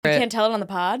You can't tell it on the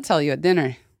pod? Tell you at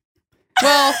dinner.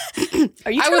 Well,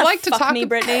 Are you I trying would to like to fuck talk me,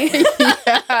 Brittany?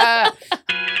 Yeah.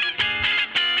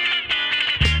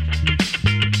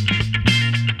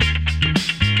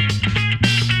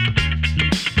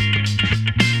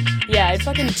 Yeah, I had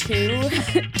fucking two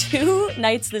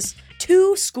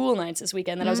school nights this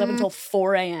weekend that I was up until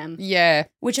 4 a.m. Yeah.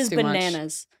 Which is too much.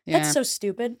 bananas. Yeah. That's so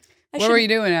stupid. What were you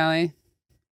doing, Allie?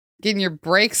 Getting your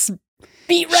brakes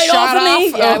beat right shot off of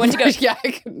me? Yeah, I Oh, went to go. Yeah,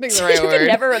 I couldn't think of the right You word. can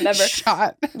never remember.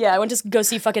 Shot. Yeah, I went to go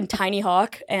see fucking Tiny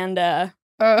Hawk, and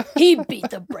he beat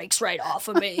the brakes right off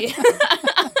of me.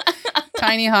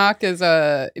 Tiny Hawk is,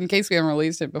 in case we haven't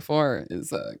released it before,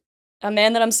 is A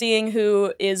man that I'm seeing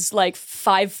who is like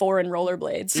 5'4" in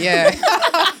rollerblades. yeah.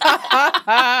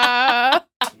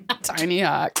 Tiny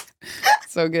Hawk.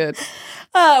 So good.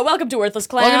 Welcome to Worthless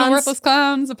Clowns. Welcome to Worthless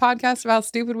Clowns, a podcast about how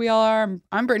stupid we all are.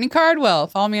 I'm Brittany Cardwell.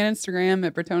 Follow me on Instagram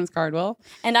at Bertones Cardwell.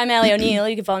 And I'm Allie O'Neill.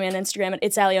 You can follow me on Instagram at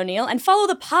It's Allie O'Neill. And follow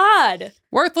the pod.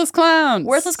 Worthless Clowns.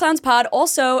 Worthless Clowns Pod.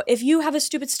 Also, if you have a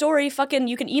stupid story,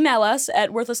 you can email us at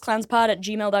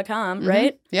worthlessclownspod@gmail.com,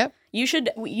 right? Yep.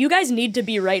 You guys need to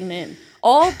be writing in.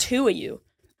 All two of you.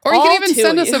 Or you All can even two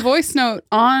send of us you. a voice note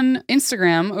on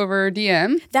Instagram over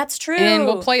DM. That's true. And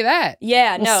we'll play that.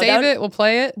 Yeah, We'll save it. We'll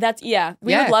play it.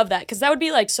 We would love that because that would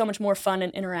be like so much more fun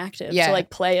and interactive to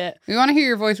like play it. We want to hear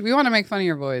your voice. We want to make fun of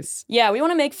your voice. Yeah, we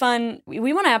want to make fun.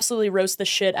 We want to absolutely roast the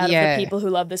shit out of the people who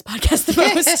love this podcast the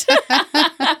most.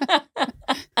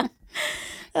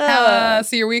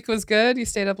 So your week was good? You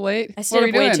stayed up late? I stayed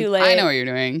up way too late. I know what you're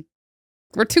doing.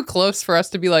 We're too close for us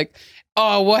to be like,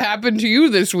 oh, what happened to you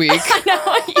this week? I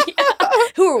know, yeah.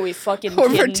 Who are we fucking We're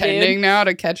kidding, pretending dude? now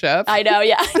to catch up. I know,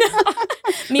 yeah. I know.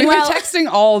 We've been Meanwhile, texting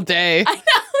all day. I know.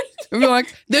 We've been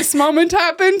like, this moment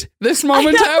happened. This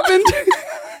moment happened.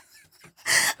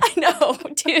 I know,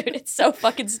 dude. It's so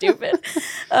fucking stupid.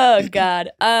 Oh, God.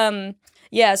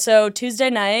 Yeah, so Tuesday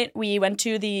night, we went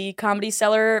to the Comedy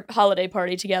Cellar holiday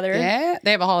party together. Yeah,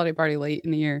 they have a holiday party late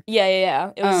in the year.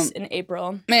 Yeah. It was in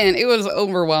April. Man, it was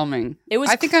overwhelming. It was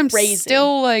I think crazy. I'm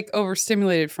still like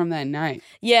overstimulated from that night.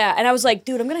 Yeah, and I was like,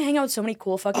 dude, I'm gonna hang out with so many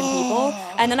cool fucking people.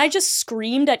 And then I just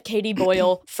screamed at Katie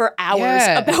Boyle for hours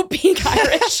about being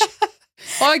Irish.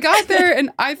 Well, I got there and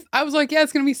I was like, yeah,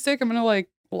 it's gonna be sick. I'm gonna like,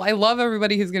 well, I love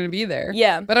everybody who's gonna be there.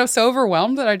 Yeah. But I was so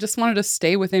overwhelmed that I just wanted to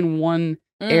stay within one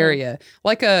area,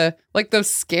 like those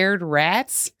scared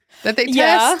rats that they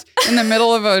test in the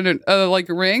middle of a like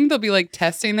ring. They'll be like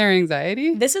testing their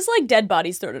anxiety. This is like dead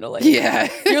bodies thrown in a lake. Yeah.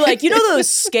 You're like, you know those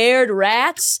scared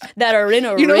rats that are in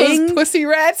a You know ring? those pussy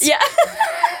rats? Yeah.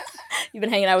 You've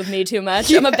been hanging out with me too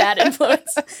much. I'm a bad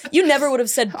influence. You never would have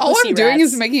said pussy All I'm doing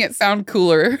rats. is making it sound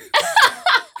cooler.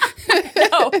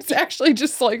 No. It's actually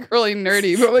just like really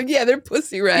nerdy, but like, yeah, they're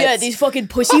pussy rats. Yeah, these fucking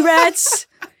pussy rats.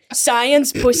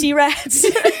 Science pussy rats.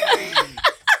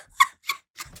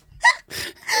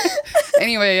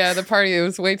 Anyway, yeah, the party, it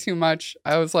was way too much.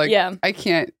 I was like, I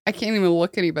can't even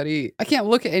look anybody. I can't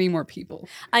look at any more people.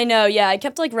 I know, yeah. I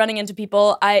kept like running into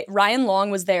people. Ryan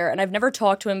Long was there and I've never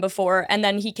talked to him before. And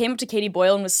then he came up to Katie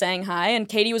Boyle and was saying hi. And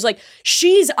Katie was like,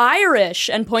 she's Irish,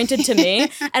 and pointed to me.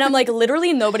 And I'm like,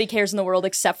 literally nobody cares in the world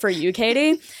except for you,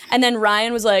 Katie. And then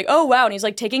Ryan was like, oh, wow. And he's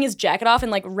like taking his jacket off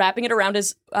and like wrapping it around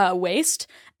his waist.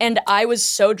 And I was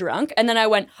so drunk. And then I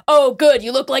went, oh, good,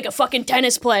 you look like a fucking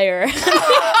tennis player.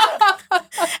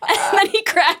 And then he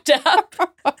cracked up.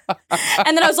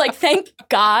 And then I was like, thank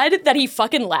God that he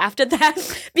fucking laughed at that.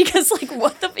 Because, like,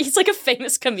 he's like a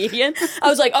famous comedian. I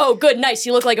was like, oh, good, nice,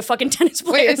 you look like a fucking tennis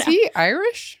player. Wait, is he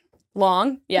Irish?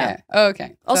 Long? Yeah. Oh, okay.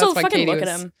 So Also, that's why fucking Katie look at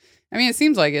was- him. I mean, it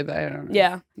seems like it, but I don't know.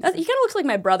 Yeah. He kind of looks like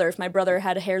my brother if my brother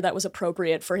had hair that was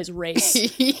appropriate for his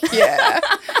race. Yeah.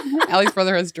 Allie's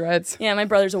brother has dreads. Yeah, my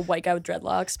brother's a white guy with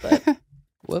dreadlocks, but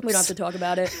Whoops. we don't have to talk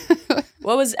about it.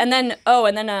 And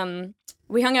then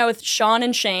we hung out with Sean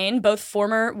and Shane, both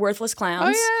former Worthless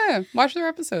Clowns. Oh, yeah. Watch their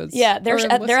episodes. Yeah, their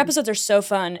Listen. episodes are so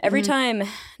fun. Every time,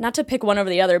 not to pick one over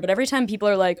the other, but every time people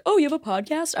are like, oh, you have a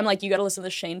podcast? I'm like, you got to listen to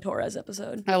the Shane Torres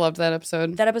episode. I loved that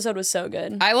episode. That episode was so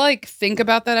good. I like think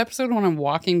about that episode when I'm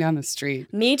walking down the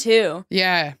street. Me too.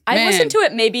 Yeah. I man. listened to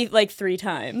it maybe like 3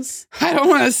 times. I don't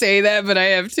want to say that, but I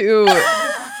have too.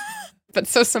 But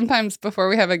so sometimes before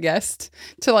we have a guest,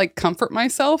 to like comfort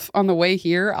myself on the way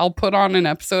here, I'll put on an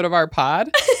episode of our pod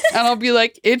and I'll be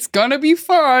like, it's gonna be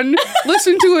fun.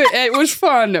 Listen to it. It was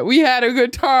fun. We had a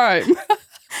good time.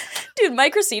 Dude,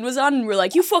 Mike Racine was on and we're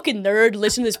like, you fucking nerd,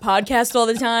 listen to this podcast all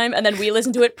the time. And then we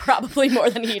listen to it probably more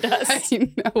than he does.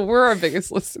 I know, we're our biggest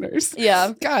listeners.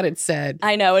 Yeah. God, it's sad.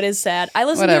 I know, it is sad. I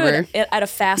listen Whatever. to it at a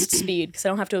fast speed because I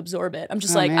don't have to absorb it. I'm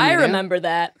just Oh, like, man, I you do? remember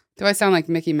that. Do I sound like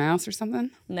Mickey Mouse or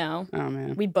something? No. Oh,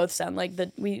 man. We both sound like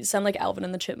Alvin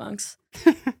and the Chipmunks.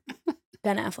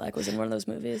 Ben Affleck was in one of those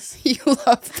movies. You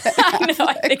love Ben I know,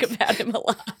 I Affleck. think about him a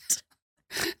lot.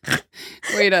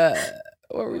 Wait, what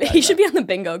were we He talking should about? be on the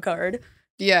bingo card.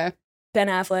 Yeah. Ben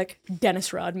Affleck,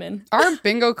 Dennis Rodman. Our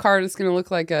bingo card is going to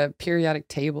look like a periodic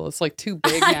table. It's like too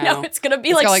big now. I know, it's going to be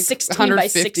It's like, got, 16 by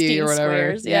 16 or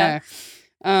whatever. squares. Yeah.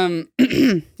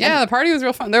 Yeah, the party was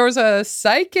real fun. There was a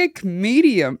psychic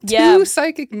medium, Yeah. 2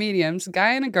 psychic mediums, a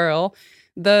guy and a girl.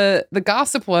 The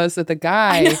gossip was that the I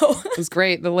guy know. was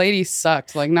great. The lady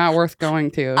sucked, like not worth going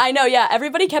to. I know, yeah.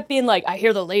 Everybody kept being like, I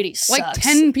hear the lady sucks. Like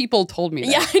 10 people told me that.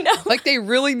 Yeah, I know. Like they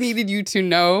really needed you to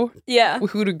know Yeah.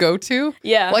 who to go to.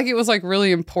 Yeah. Like it was like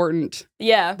really important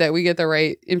Yeah. that we get the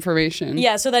right information.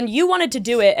 Yeah. So then you wanted to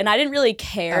do it, and I didn't really Oh,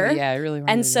 care. yeah, I really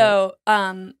wanted And to do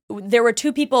so there were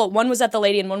 2 people. One was at the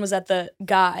lady and one was at the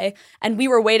guy. And we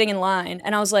were waiting in line.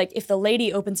 And I was like, if the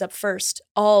lady opens up first,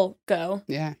 I'll go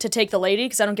it. Yeah. to take the lady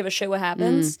because I don't give a shit what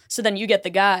happens. So then you get the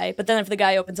guy. But then if the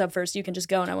guy opens up first, you can just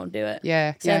go and I won't do it.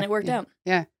 Yeah. So then it worked yeah. out.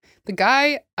 Yeah. The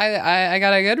guy, I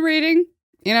got a good reading,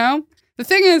 you know? The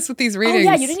thing is with these readings.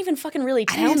 Oh, yeah. You didn't even fucking really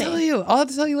I tell didn't me. tell you. I'll have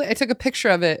to tell you later. I took a picture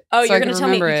of it. Oh, so you're I going can to tell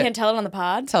me. You remember it. can't tell it on the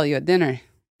pod? I'll tell you at dinner.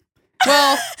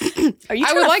 Well, Are you I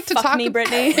trying would to like to fuck talk me, ab-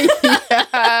 Brittany?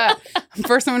 Yeah.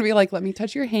 First, I'm going to be like, let me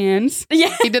touch your hands.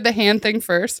 Yeah. He did the hand thing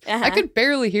first. Uh-huh. I could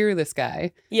barely hear this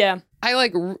guy. Yeah. I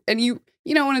like, and you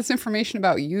know, when it's information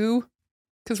about you,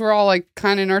 because we're all like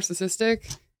kind of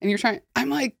narcissistic, and you're trying, I'm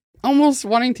like almost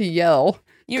wanting to yell.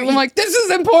 You, I'm like, this is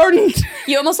important.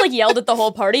 you almost like yelled at the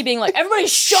whole party, being like, everybody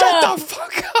shut up. the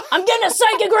fuck up. I'm getting a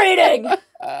psychic reading.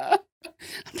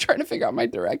 I'm trying to figure out my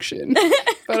direction.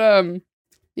 But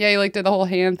yeah, he like did the whole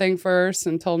hand thing first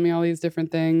and told me all these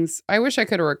different things. I wish I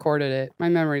could have recorded it. My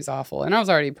memory's awful. And I was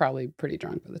already probably pretty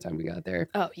drunk by the time we got there.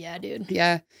 Oh, yeah, dude.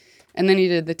 Yeah. And then he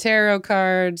did the tarot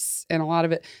cards and a lot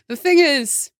of it. The thing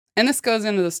is, and this goes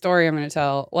into the story I'm going to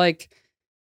tell, like,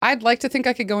 I'd like to think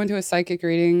I could go into a psychic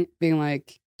reading being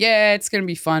like, yeah, it's going to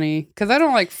be funny. Because I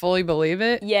don't like fully believe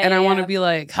it. Yeah, And I want to yeah. be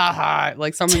like, haha,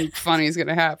 like something funny is going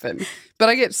to happen. But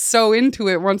I get so into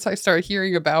it once I start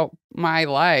hearing about my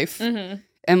life. Mm-hmm.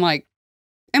 And like,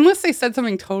 unless they said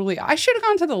something totally, I should have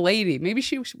gone to the lady. Maybe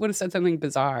she would have said something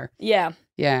bizarre. Yeah.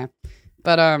 Yeah.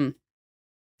 But I don't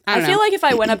feel know. like if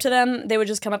I went up to them, they would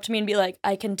just come up to me and be like,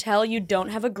 I can tell you don't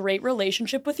have a great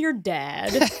relationship with your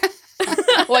dad.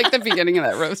 Like the beginning of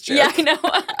that roast joke. Yeah, I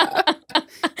know.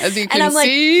 As you And can I'm like,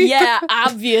 see. yeah,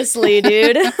 obviously,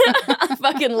 dude.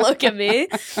 Fucking look at me.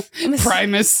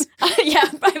 Primus. Yeah.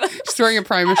 She's wearing a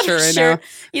Primus shirt right Sure. now.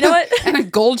 You know what? And a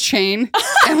gold chain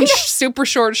and super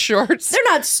short shorts. They're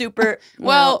not super.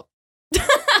 Well,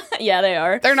 yeah, they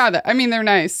are. they're not that. I mean, they're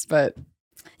nice, but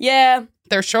Yeah.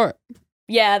 they're short.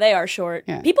 Yeah, they are short.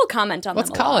 Yeah. People comment on Let's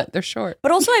them a call lot. it. They're short.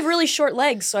 But also, I have really short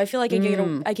legs, so I feel like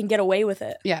I can get away with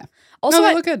it. Yeah. Also, No,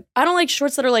 they I, look good. I don't like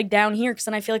shorts that are like down here because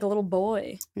then I feel like a little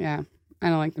boy. Yeah. I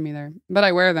don't like them either. But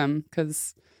I wear them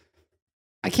because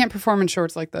I can't perform in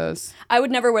shorts like those. I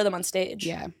would never wear them on stage.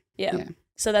 Yeah. Yeah. Yeah.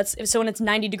 So when it's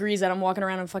 90 degrees out, I'm walking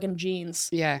around in fucking jeans,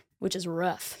 Yeah. which is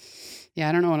rough. Yeah.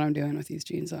 I don't know what I'm doing with these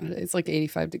jeans on. It's like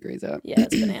 85 degrees out. Yeah,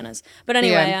 it's bananas. But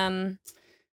anyway, Yeah.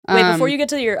 wait, before you get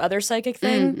to your other psychic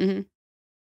thing, mhm.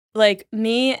 like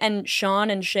me and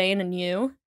Sean and Shane and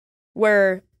you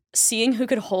were seeing who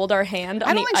could hold our hand on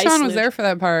I don't the think ice Sean was luge. there for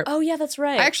that part. Oh, yeah, that's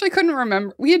right. I actually couldn't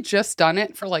remember. We had just done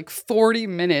it for like 40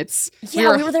 minutes.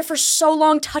 Yeah, we were there for so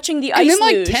long touching the ice And then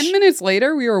like luge. 10 minutes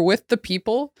later, we were with the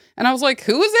people. And I was like,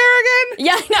 who was there again?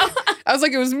 Yeah, I know. I was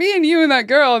like, it was me and you and that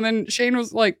girl. And then Shane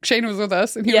was with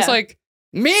us. And he was Yeah. like,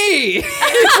 me.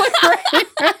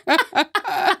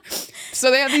 So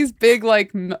they had these big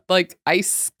like ice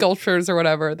sculptures or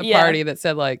whatever at the Yeah. party that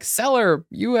said like Cellar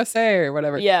USA or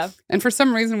whatever. Yeah. And for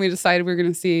some reason we decided we were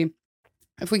going to see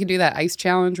if we could do that ice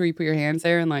challenge where you put your hands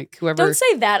there and like whoever. Don't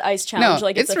say that ice challenge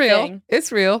like it's a real. thing.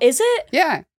 It's real. Is it?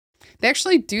 Yeah. They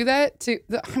actually do that to,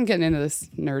 I'm getting into this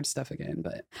nerd stuff again,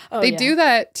 but Oh, they yeah. do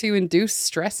that to induce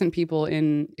stress in people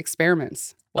in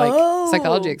experiments, like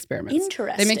psychology Oh, experiments.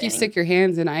 Interesting. They make you stick your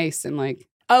hands in ice and like,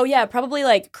 Oh, yeah, probably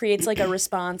like creates like a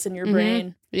response in your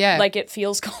brain. yeah. Like it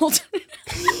feels cold.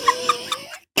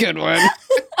 Good one.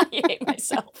 I hate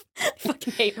myself. I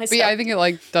fucking hate myself. But yeah, I think it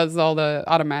like does all the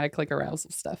automatic like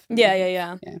arousal stuff. Yeah.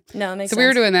 Yeah. No, it makes So sense. we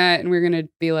were doing that and we were going to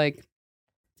be like,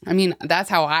 I mean, that's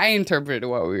how I interpreted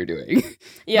what we were doing.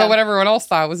 Yeah. But what everyone else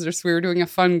thought was just we were doing a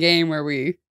fun game where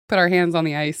we put our hands on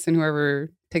the ice and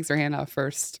whoever takes their hand off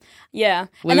first Yeah.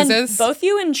 And then loses. both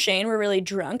you and Shane were really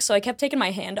drunk, so I kept taking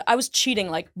my hand. I was cheating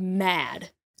like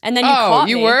mad. And then you Oh, caught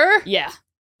you me. were? Yeah.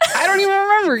 I don't even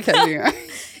remember catching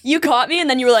it. You caught me, and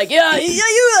then you were like, yeah.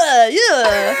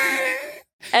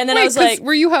 And then I was like,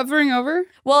 were you hovering over?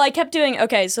 well, I kept doing,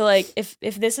 okay, so like, if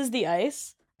this is the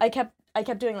ice, I kept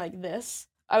doing like this.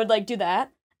 I would like do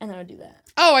that, and then I would do that.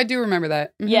 Oh, I do remember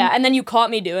that. Mhm. Yeah, and then you caught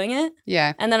me doing it,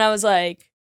 Yeah. and then I was like,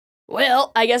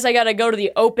 well, I guess I gotta go to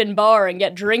the open bar and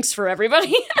get drinks for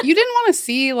everybody. You didn't want to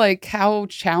see like how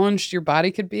challenged your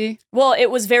body could be? Well, it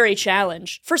was very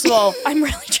challenged. First of all, I'm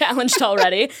really challenged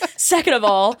already. Second of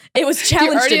all, it was You're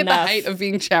challenged already enough. at the height of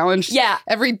being challenged Yeah.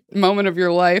 every moment of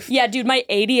your life. Yeah, dude, my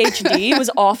ADHD was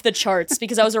off the charts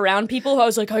because I was around people who I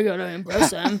was like, I gotta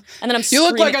impress them. And then I'm You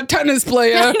look like screaming- a tennis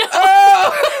player.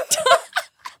 Oh!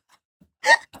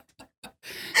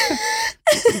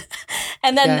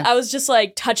 And then Yeah. I was just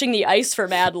like touching the ice for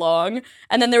mad long.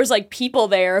 And then there was like people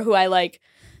there who I like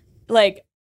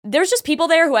there's just people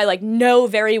there who I like know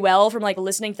very well from like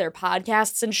listening to their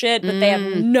podcasts and shit, but they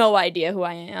have no idea who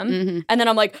I am. Mhm. And then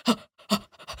I'm like,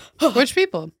 Which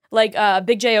people? like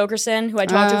Big J Okerson, who I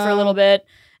talked to for a little bit,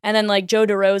 and then like Joe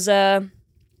DeRosa,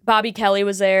 Bobby Kelly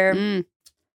was there. Mm.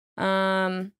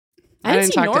 I didn't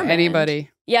see talk Norman. to anybody.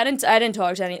 Yeah, I didn't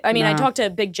talk to any. I mean, I No. talked to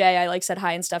Big J. I like said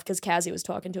hi and stuff because Cassie was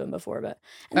talking to him before, but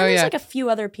and then Oh, there's yeah. like a few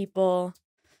other people.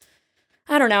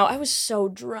 I don't know. I was so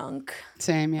drunk.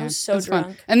 Same, yeah. I was so It was fun.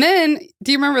 drunk. And then,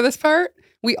 do you remember this part?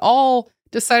 We all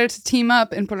decided to team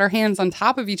up and put our hands on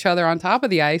top of each other on top of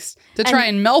the ice to try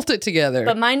and melt it together.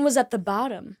 But mine was at the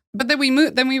bottom. But then we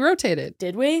moved. Then we rotated.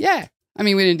 Did we? Yeah. I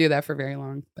mean, we didn't do that for very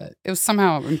long, but it was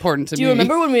somehow important to me. Do you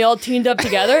remember when we all teamed up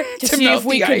together to see melt if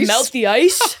we the could ice? melt the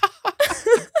ice?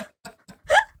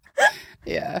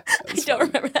 Yeah. I don't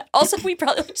remember that. Also, we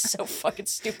probably looked so fucking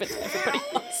stupid to everybody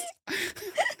else.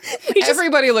 We just-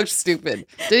 Everybody looked stupid.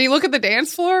 Did he look at the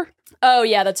dance floor? oh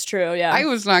yeah, that's true. Yeah, I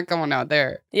was not going out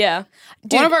there. yeah.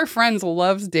 Dude, One of our friends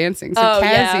loves dancing. So Oh,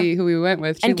 yeah. Cassie, who we went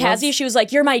with, and Cassie, she was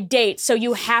like, "You're my date, so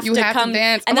you have You to have to come."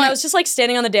 dance. And I'm then I like- was just like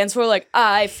standing on the dance floor, like,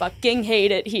 I fucking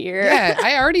hate it here. Yeah,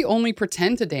 I already only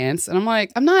pretend to dance, and I'm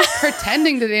like, I'm not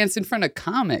pretending to dance in front of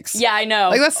comics. Yeah, I know.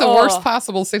 Like that's the Oh. worst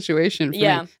possible situation for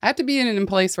Yeah. me. I have to be in a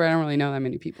place where I don't really know that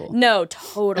many people, No,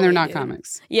 totally. and they're not dude.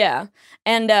 comics. Yeah,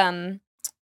 and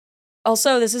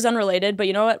also this is unrelated, but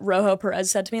you know what Rojo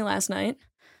Perez said to me last night?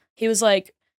 He was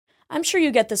like, "I'm sure you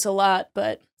get this a lot,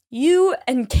 but you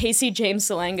and Casey James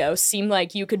Salengo seem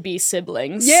like you could be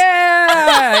siblings."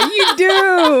 Yeah, you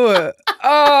do.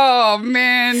 Oh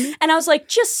man, And I was like,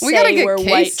 "Just say we gotta get we're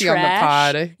white Casey on trash." the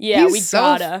pod. Yeah, He's we so,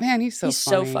 gotta. Man, he's so He's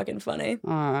funny. so fucking funny.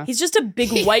 Aw. He's just a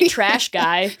big white trash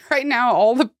guy. Right now,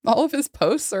 all of his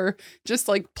posts are just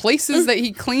like places that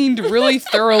he cleaned really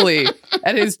thoroughly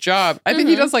at his job. I think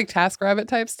he does like TaskRabbit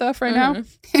type stuff right now.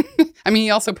 I mean, he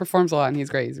also performs a lot, and he's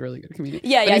great. He's a really good comedian.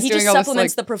 Yeah, But yeah. he's He doing just all this,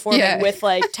 supplements the like- performing yeah. with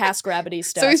like TaskRabbity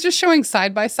stuff. So he's just showing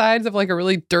side by sides of like a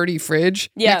really dirty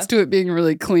fridge Yeah. next to it being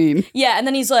really clean. Yeah, and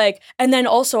then he's like, and then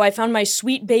also I found my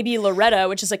sweet baby Loretta,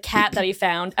 which is a cat that he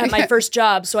found at my first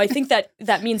job. So I think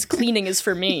that means cleaning is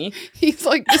for me. He's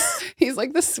like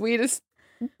the sweetest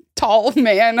tall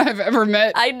man I've ever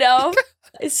met. I know.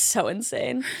 It's so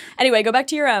insane. Anyway, go back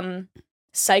to your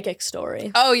psychic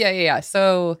story. Oh yeah.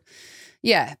 So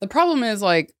yeah, the problem is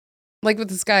like with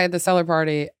this guy at the cellar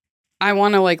party, I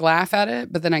want to like laugh at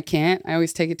it, but then I can't. I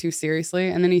always take it too seriously.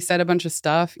 And then he said a bunch of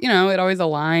stuff. You know, it always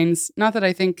aligns. Not that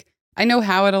I know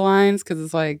how it aligns because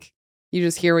it's like you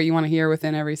just hear what you want to hear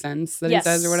within every sentence that he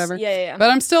says or whatever. Yeah. But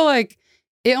I'm still like,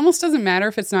 it almost doesn't matter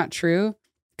if it's not true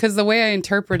because the way I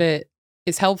interpret it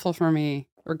is helpful for me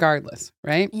regardless,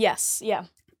 right? Yes. Yeah.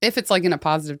 If it's like in a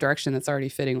positive direction that's already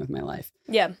fitting with my life.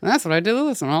 Yeah. And that's what I did with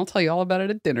this one. I'll tell you all about it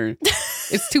at dinner.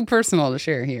 It's too personal to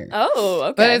share here. Oh,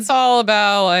 okay. But it's all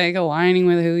about like aligning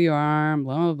with who you are and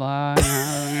blah, blah,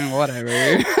 blah, whatever.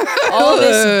 all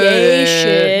this gay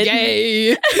shit. Gay.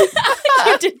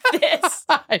 You did this.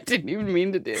 I didn't even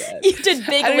mean to do that. You did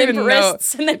big I don't limp even know.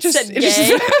 wrists and then said gay.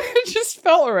 It just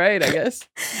felt right, I guess.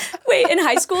 Wait, in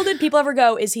high school, did people ever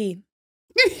go, is he?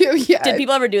 Yeah. Did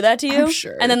people ever do that to you? I'm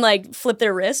sure. And then like flip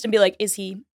their wrist and be like, is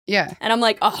he? Yeah. And I'm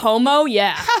like, a homo?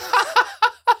 Yeah.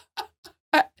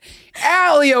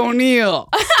 Allie O'Neill.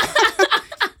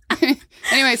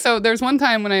 Anyway, so there's one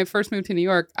time when I first moved to New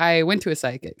York, I went to a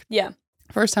psychic. Yeah.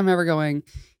 First time ever going.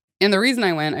 And the reason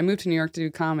I went, I moved to New York to do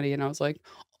comedy, and I was like,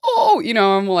 oh, you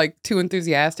know, I'm like too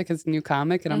enthusiastic as a new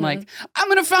comic. And I'm like, I'm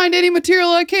going to find any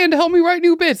material I can to help me write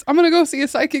new bits. I'm going to go see a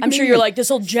psychic. I'm sure medium." you're like, this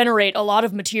will generate a lot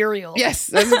of material. Yes,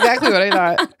 that's exactly what I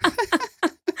thought.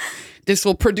 This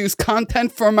will produce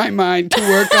content for my mind to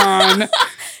work on. Dude,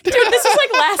 this was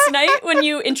like last night when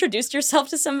you introduced yourself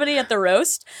to somebody at the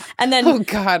roast. And then Oh,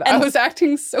 God. I was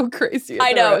acting so crazy.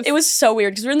 I know. It was so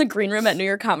weird because we're in the green room at New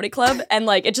York Comedy Club. And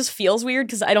like, it just feels weird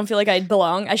because I don't feel like I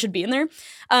belong. I should be in there.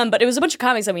 But it was a bunch of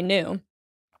comics that we knew.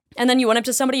 And then you went up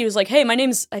to somebody who was like, hey, my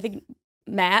name's, I think,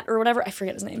 Matt or whatever. I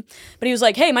forget his name. But he was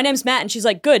like, hey, my name's Matt. And she's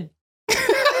like, good.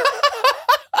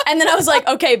 And then I was like,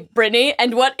 okay, Brittany,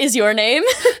 and what is your name?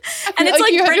 And it's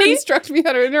like you had to Brittany instruct me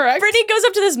how to interact. Brittany goes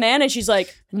up to this man and she's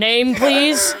like, name,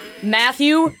 please.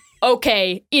 Matthew.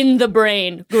 Okay, in the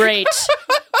brain. Great.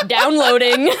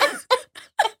 Downloading.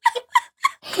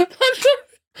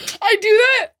 I do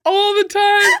that all the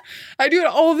time. I do it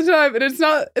all the time. And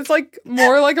it's like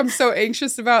more like I'm so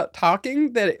anxious about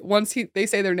talking that once they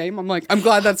say their name, I'm like, I'm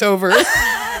glad that's over. And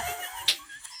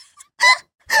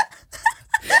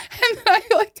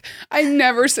I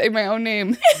never say my own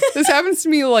name. This happens to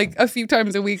me like a few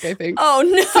times a week, I think. Oh,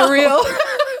 no. For real.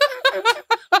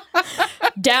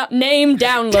 Name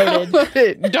downloaded.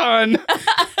 Downloaded. Done.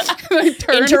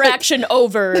 Interaction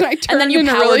over. And then you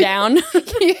power down.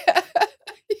 Yeah.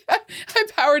 I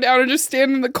power down and just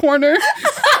stand in the corner.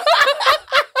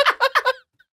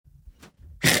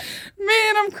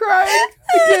 Man, I'm crying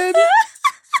again.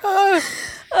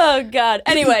 Oh, God.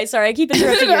 Anyway, sorry, I keep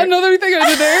interrupting you. Another thing I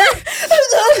did there.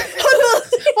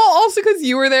 Well, also because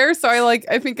you were there, so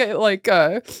I think it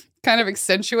kind of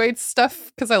accentuates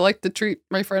stuff because I like to treat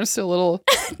my friends to little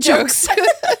jokes.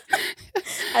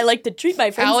 I like to treat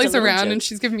my friends Allie's to little around jokes. and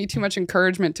she's giving me too much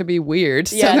encouragement to be weird.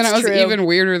 Yeah, so then I was true. even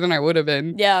weirder than I would have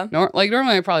been. Yeah. Normally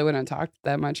I probably wouldn't have talked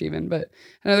that much even. But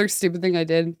another stupid thing I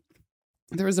did,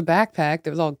 there was a backpack that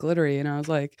was all glittery and I was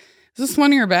like, is this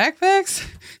one of your backpacks?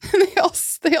 And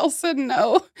they all said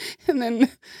no. And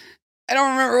then I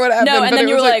don't remember what happened. No, and then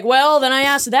you were like, well, then I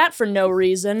asked that for no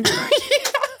reason. Yeah.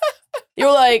 You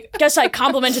were like, guess I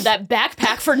complimented that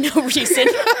backpack for no reason.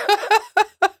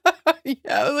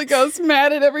 Yeah, I was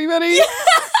mad at everybody.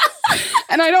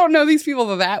 And I don't know these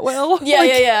people that well.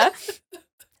 Yeah.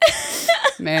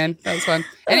 Man, that was fun.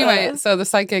 Anyway, so the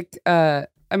psychic, I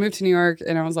moved to New York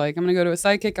and I was like, I'm going to go to a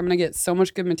psychic. I'm going to get so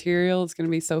much good material. It's going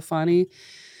to be so funny.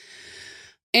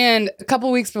 And a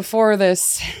couple weeks before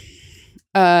this,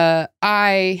 I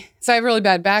have really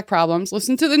bad back problems.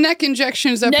 Listen to the neck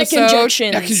injections episode.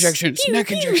 Neck injections.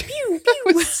 Neck injections.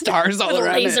 With stars all With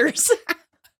around lasers.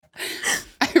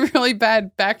 I have really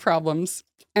bad back problems.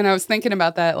 And I was thinking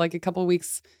about that like a couple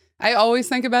weeks. I always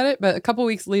think about it, but a couple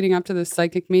weeks leading up to this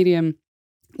psychic medium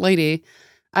lady,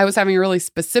 I was having a really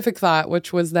specific thought,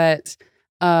 which was that,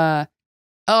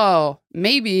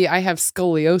 maybe I have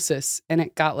scoliosis and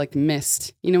it got like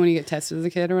missed. You know when you get tested as a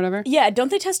kid or whatever? Yeah, don't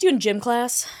they test you in gym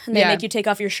class? And they Yeah. make you take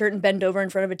off your shirt and bend over in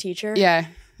front of a teacher? Yeah,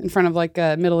 in front of like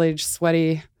a middle-aged,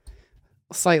 sweaty,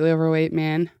 slightly overweight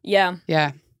man. Yeah.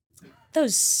 Yeah.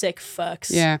 Those sick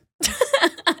fucks. Yeah.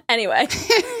 Anyway.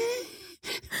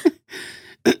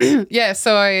 Yeah,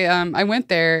 so I went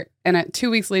there, and at 2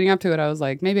 weeks leading up to it, I was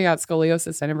like, maybe I got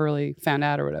scoliosis. I never really found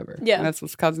out or whatever. Yeah. And that's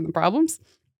what's causing the problems.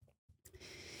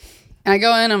 And I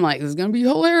go in, I'm like, this is going to be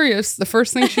hilarious. The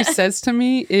first thing she says to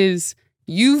me is,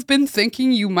 you've been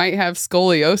thinking you might have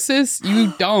scoliosis.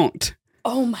 You don't.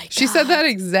 Oh my God. She said that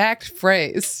exact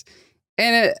phrase.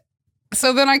 And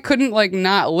so then I couldn't like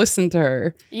not listen to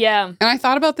her. Yeah. And I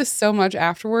thought about this so much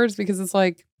afterwards because it's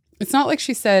like, it's not like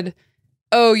she said,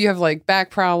 oh, you have like back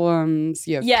problems,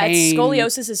 you have pain.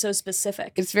 Scoliosis is so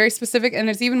specific. It's very specific. And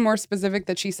it's even more specific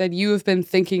that she said, you have been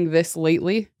thinking this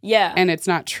lately. Yeah. And it's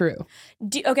not true.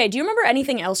 Do you remember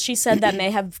anything else she said that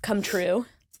may have come true?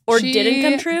 Or didn't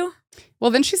come true?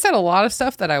 Well, then she said a lot of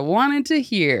stuff that I wanted to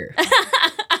hear.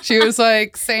 She was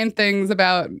like saying things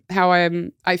about how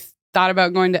I thought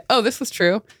about going to, this was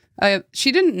true.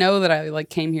 She didn't know that I like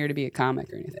came here to be a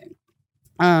comic or anything.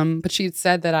 But she had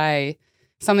said that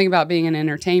something about being in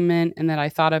entertainment and that I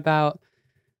thought about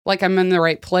like I'm in the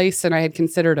right place and I had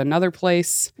considered another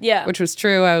place. Yeah. Which was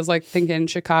true. I was like thinking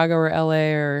Chicago or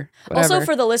LA or whatever. Also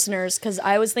for the listeners, because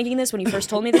I was thinking this when you first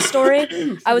told me this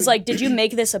story, I was like, did you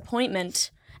make this appointment?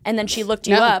 And then she looked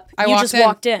you up. You just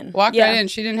walked in. Walked right in.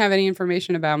 She didn't have any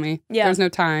information about me. Yeah. There was no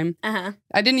time. Uh-huh.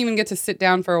 I didn't even get to sit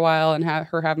down for a while and have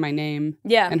her have my name.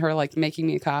 Yeah. And her like making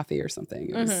me a coffee or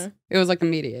something. It was like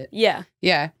immediate. Yeah.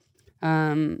 Yeah.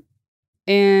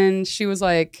 And she was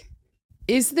like,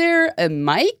 is there a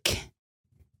mic?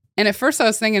 And at first I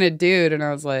was thinking a dude, and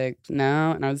I was like,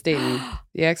 no. And I was dating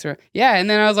the ex. Yeah, and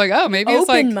then I was like, oh, maybe it's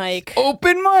like Open mic.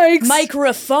 open mics.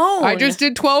 Microphone. I just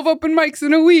did 12 open mics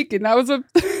in a week, and that was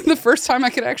the first time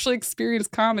I could actually experience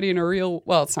comedy in a real.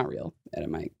 Well, it's not real at a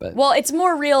mic, but Well, it's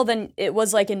more real than it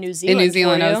was like in New Zealand. in New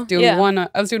Zealand, for I you. was doing Yeah. one. I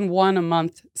was doing one a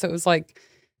month, so it was like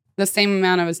the same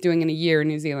amount I was doing in a year in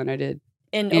New Zealand. I did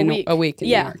in in a week. in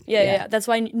Yeah. New York. Yeah. That's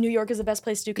why New York is the best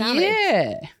place to do comedy.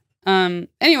 Yeah.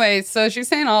 Anyway, so she's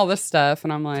saying all this stuff,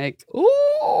 and I'm like,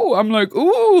 ooh,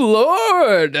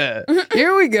 Lord,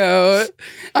 here we go.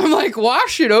 I'm like,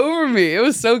 wash it over me. It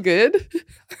was so good.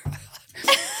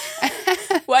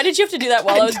 Why did you have to do that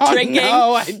while I was drinking?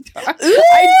 I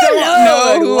don't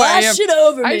know who I am. Wash it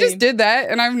over me. I just did that,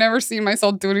 and I've never seen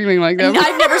myself do anything like that.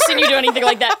 I've never seen you do anything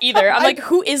like that either. I'm like,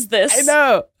 who is this? I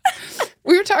know.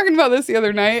 We were talking about this the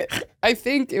other night. I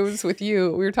think it was with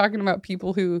you. We were talking about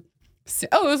people who.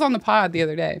 Oh, it was on the pod the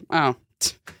other day. Oh,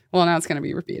 well, now it's going to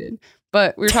be repeated.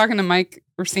 But we were talking to Mike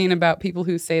Racine about people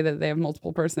who say that they have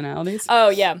multiple personalities. Oh,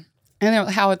 yeah. And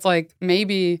how it's like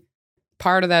maybe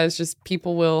part of that is just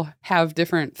people will have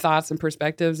different thoughts and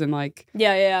perspectives. And like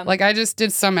I just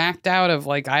did some act out of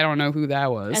like, I don't know who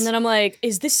that was. And then I'm like,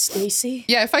 is this Stacy?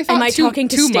 Yeah, if I thought Am I too talking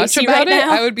to much Stacey about right it,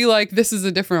 now? I would be like, this is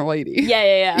a different lady.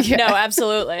 Yeah. Yeah. No,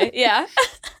 absolutely. Yeah.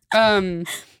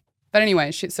 But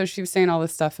anyway, she was saying all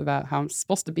this stuff about how I'm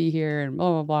supposed to be here and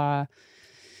blah, blah, blah.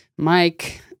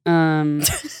 Mike,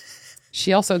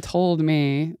 she also told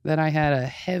me that I had a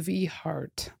heavy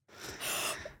heart.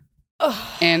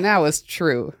 And that was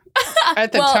true.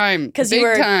 At the time.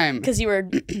 Big time. Because you were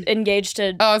engaged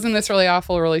to... I was in this really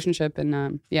awful relationship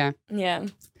and yeah. Yeah.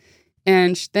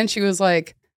 And then she was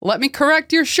like, let me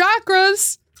correct your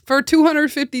chakras for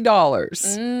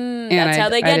 $250. That's how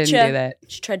they get I didn't you. do that.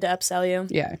 She tried to upsell you.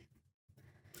 Yeah.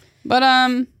 But,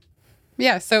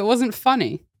 yeah, so it wasn't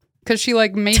funny because she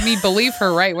like made me believe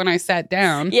her right when I sat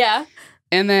down. Yeah.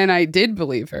 And then I did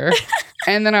believe her.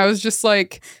 And then I was just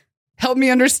like, help me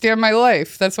understand my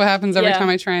life. That's what happens every time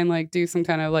I try and like do some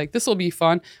kind of like, this will be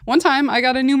fun. One time I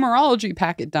got a numerology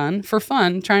packet done for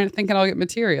fun, thinking I'll get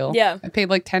material. Yeah. I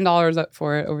paid like $10 up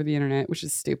for it over the internet, which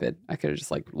is stupid. I could have just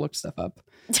like looked stuff up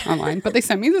online. But they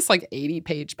sent me this like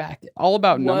 80-page packet all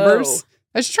about numbers.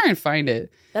 I should try and find it.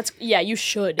 You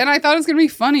should. And I thought it was going to be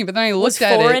funny, but then I looked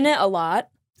at it. Was 4 in it a lot?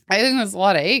 I think it was a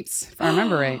lot of 8s, if I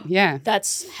remember right. Yeah.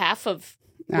 That's half of,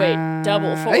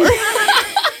 double 4.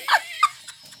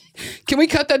 Can we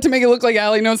cut that to make it look like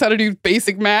Allie knows how to do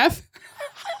basic math?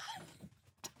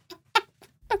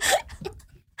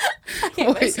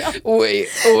 Wait. That's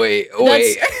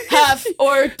half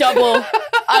or double.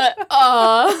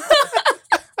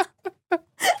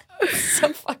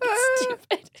 So fucking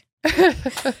stupid.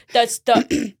 That's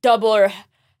double or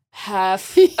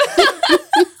half.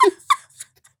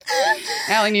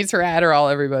 Allie needs her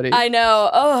Adderall, everybody. I know.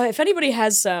 Oh, if anybody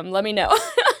has some, let me know.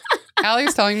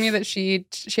 Allie's telling me that she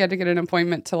had to get an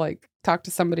appointment to like talk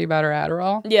to somebody about her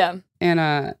Adderall. Yeah.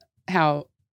 And how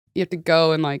you have to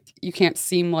go and like you can't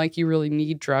seem like you really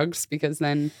need drugs because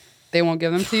then they won't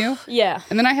give them to you. Yeah.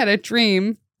 And then I had a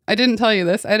dream. I didn't tell you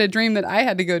this. I had a dream that I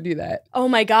had to go do that. Oh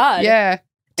my God. Yeah.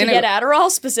 To get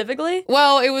Adderall specifically?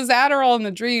 Well, it was Adderall in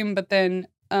the dream, but then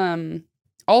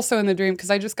also in the dream, because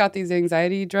I just got these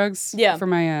anxiety drugs for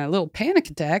my little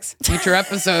panic attacks. Future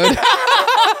episode.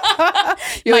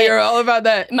 You'll hear all about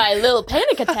that. My little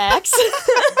panic attacks.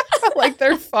 Like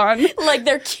they're fun. Like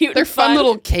they're cute. They're fun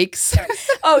little cakes.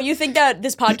 Oh, you think that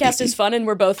this podcast is fun and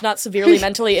we're both not severely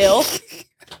mentally ill?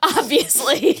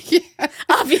 Obviously. Yeah.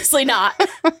 Obviously not.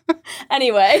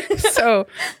 Anyway. So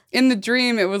in the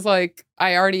dream, it was like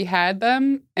I already had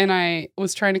them and I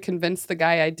was trying to convince the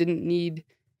guy I didn't need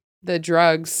the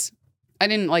drugs. I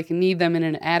didn't like need them in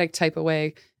an addict type of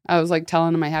way. I was like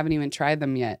telling him I haven't even tried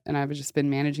them yet and I've just been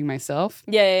managing myself.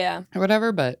 Yeah. Or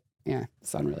whatever, but yeah,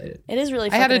 it's unrelated. It is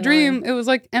really I had a dream. Annoying. It was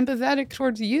like empathetic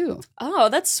towards you. Oh,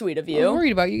 that's sweet of you. I was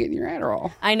worried about you getting your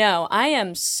Adderall. I know. I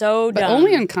am so but dumb.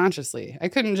 only unconsciously. I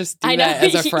couldn't just do that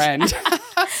as a friend.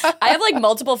 I have like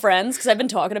multiple friends because I've been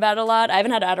talking about it a lot. I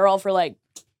haven't had Adderall for like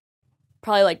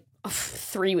probably like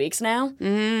 3 weeks now.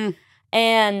 Mm.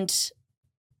 And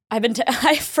I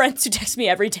have friends who text me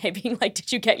every day being like,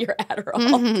 did you get your Adderall?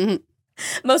 Mm-hmm.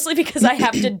 Mostly because I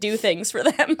have to do things for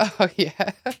them. Oh,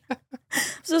 yeah.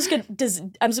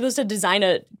 I'm supposed to design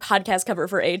a podcast cover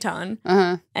for Aton.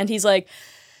 Uh-huh. And he's like,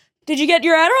 did you get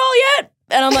your Adderall yet?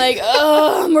 And I'm like,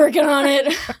 oh, I'm working on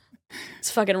it. It's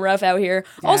fucking rough out here.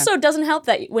 Yeah. Also, it doesn't help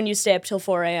that when you stay up till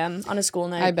 4 a.m. on a school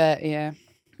night. I bet, yeah.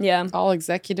 Yeah. All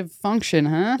executive function,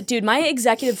 huh? Dude, my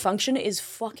executive function is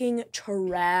fucking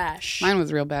trash. Mine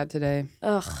was real bad today.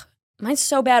 Ugh. Mine's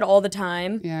so bad all the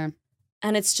time. Yeah.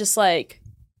 And it's just like,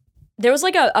 there was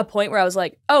like a point where I was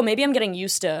like, oh, maybe I'm getting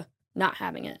used to not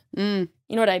having it. You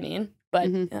know what I mean? But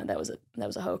yeah, that was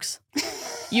a hoax.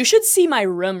 You should see my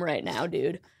room right now,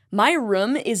 dude. My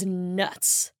room is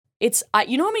nuts.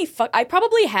 You know how many I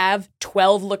probably have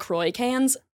 12 LaCroix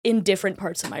cans in different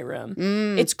parts of my room.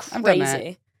 It's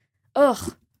crazy.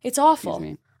 Ugh, it's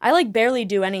awful. I like barely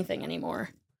do anything anymore.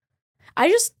 I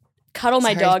just cuddle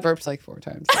my dog. Burps like 4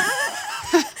 times.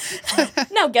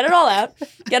 No, get it all out.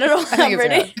 Get it all out,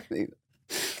 Brittany.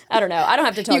 I don't know. I don't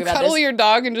have to talk about this. You cuddle your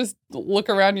dog and just look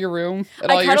around your room at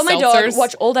all I your cuddle my seltzers? dog,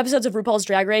 watch old episodes of RuPaul's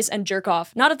Drag Race, and jerk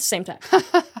off. Not at the same time.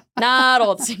 Not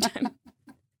all at the same time.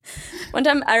 One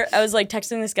time, I was like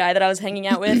texting this guy that I was hanging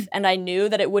out with, and I knew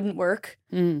that it wouldn't work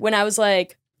when I was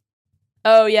like,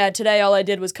 oh yeah, today all I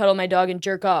did was cuddle my dog and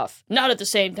jerk off. Not at the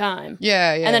same time.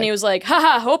 Yeah. And then he was like,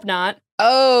 haha, hope not.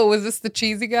 Oh, was this the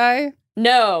cheesy guy?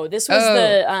 No, this was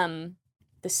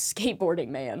the skateboarding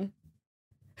man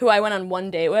who I went on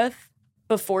one date with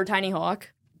before Tiny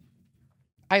Hawk.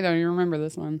 I don't even remember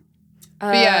this one.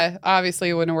 But yeah, obviously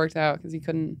it wouldn't have worked out because he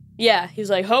couldn't. Yeah, he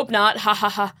was like, hope not, ha ha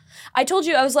ha. I told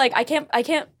you, I was like, I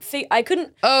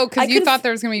couldn't. Oh, because you thought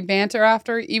there was going to be banter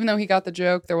after, even though he got the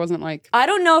joke, there wasn't like. I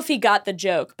don't know if he got the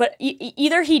joke, but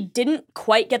either he didn't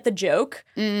quite get the joke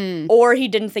or he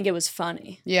didn't think it was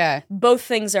funny. Yeah. Both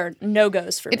things are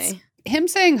no-goes for me. Him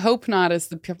saying hope not is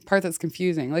the part that's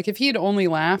confusing. Like if he had only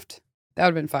laughed, that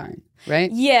would have been fine,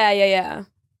 right? Yeah.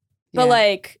 But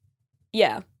like,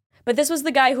 yeah. But this was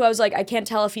the guy who I was like, I can't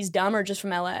tell if he's dumb or just from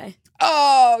LA.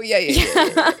 Oh, yeah.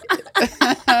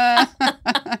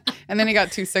 And then he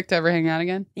got too sick to ever hang out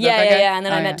again? Yeah. And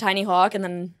then I met Tiny Hawk, and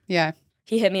then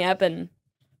he hit me up, and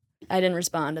I didn't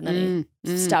respond, and then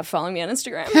he stopped following me on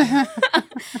Instagram.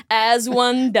 As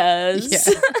one does.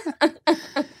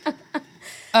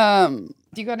 Yeah.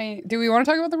 Do we want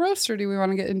to talk about the roast, or do we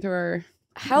want to get into our...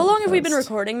 How long have we been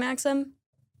recording, Maxim?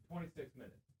 26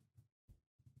 minutes.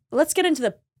 Let's get into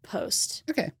the post.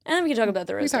 Okay. And then we can talk about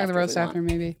the roast. We can talk about the roast after,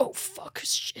 maybe. Oh, fuck,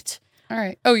 shit. All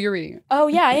right. Oh, you're reading it. Oh,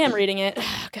 yeah, I am reading it.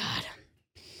 Oh, God.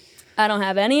 I don't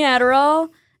have any Adderall,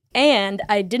 and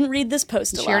I didn't read this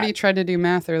post a lot. She already tried to do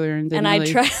math earlier and didn't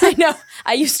really. I know.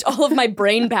 I used all of my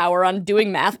brain power on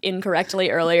doing math incorrectly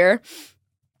earlier.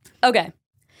 Okay.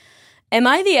 Am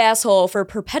I the asshole for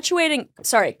perpetuating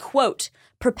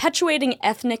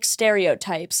ethnic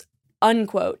stereotypes,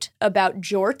 unquote, about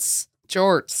jorts?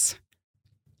 Jorts.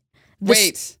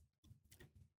 Wait.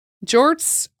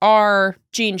 Jorts are...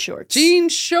 Jean shorts. Jean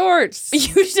shorts.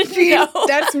 You didn't know.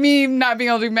 That's me not being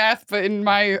able to do math, but in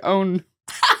my own...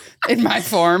 in my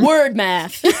form. Word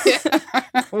math.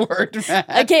 Word math.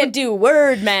 I can't do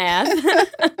word math.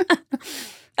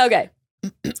 Okay.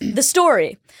 The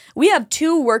story. We have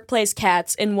 2 workplace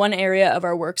cats in one area of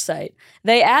our work site.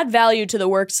 They add value to the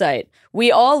work site.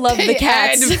 We all love the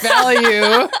cats. Add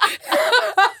value.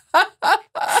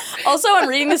 Also, I'm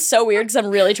reading this so weird because I'm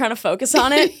really trying to focus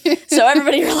on it. So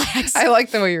everybody relax. I like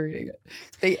the way you're reading it.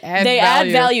 They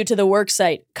add value to the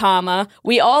worksite, comma.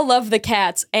 We all love the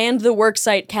cats, and the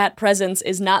worksite cat presence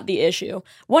is not the issue.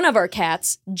 One of our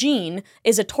cats, Jean,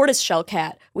 is a tortoiseshell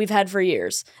cat we've had for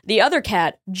years. The other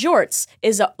cat, Jorts,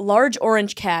 is a large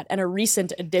orange cat and a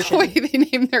recent addition. Wait, they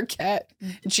named their cat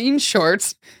Jean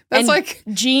Shorts. That's and like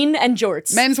Jean and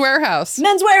Jorts. Men's Warehouse.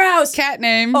 Men's Warehouse. Cat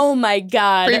name. Oh my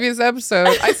God. Previous episode.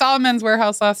 I saw Men's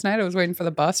Warehouse last night. I was waiting for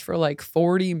the bus for like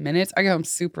 40 minutes. I got home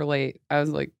super late. I was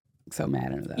like so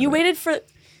mad at that. You waited for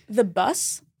the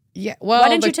bus? Yeah. Well, why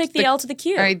didn't you take the L to the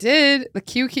queue? I did. The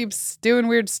queue keeps doing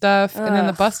weird stuff, and then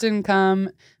the bus didn't come.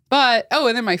 But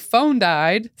and then my phone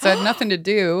died, so I had nothing to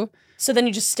do. So then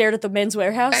you just stared at the Men's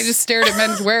Warehouse? I just stared at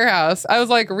Men's Warehouse. I was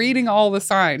like reading all the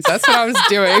signs. That's what I was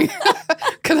doing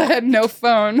because I had no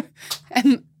phone,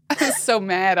 and I was so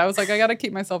mad. I was like, I got to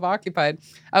keep myself occupied.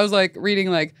 I was like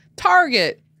reading like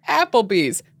Target,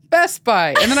 Applebee's, Best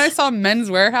Buy. And then I saw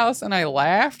Men's Warehouse and I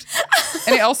laughed.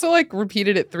 And I also like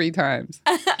repeated it 3 times.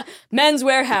 Men's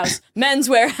Warehouse, Men's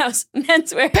Warehouse,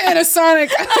 Men's Warehouse. Panasonic.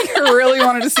 I think I really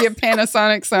wanted to see a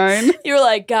Panasonic sign. You were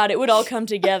like, God, it would all come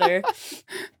together.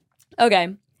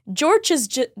 Okay. George is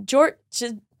George.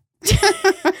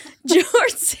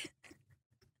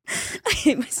 I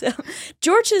hate myself.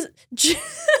 George is.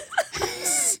 I'm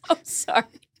so sorry.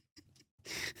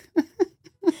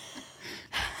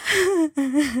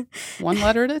 One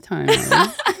letter at a time.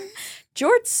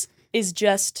 Jorts is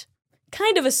just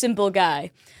kind of a simple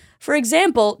guy. For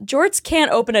example, Jorts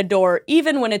can't open a door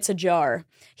even when it's ajar.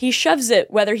 He shoves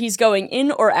it whether he's going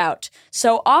in or out.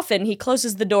 So often he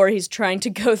closes the door he's trying to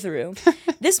go through.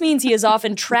 This means he is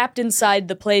often trapped inside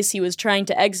the place he was trying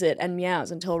to exit and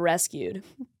meows until rescued.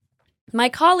 My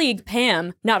colleague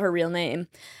Pam, not her real name,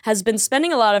 has been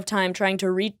spending a lot of time trying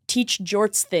to teach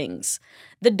Jorts things.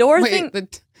 The door thing.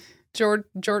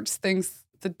 George thinks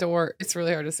the door. It's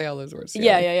really hard to say all those words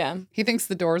Yeah, together. yeah, yeah. He thinks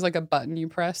the door is like a button you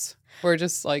press, where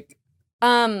just like.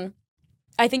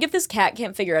 I think if this cat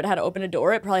can't figure out how to open a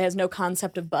door, it probably has no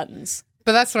concept of buttons.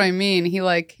 But that's what I mean.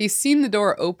 He's seen the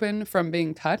door open from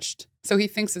being touched, so he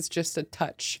thinks it's just a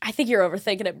touch. I think you're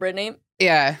overthinking it, Brittany.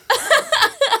 Yeah.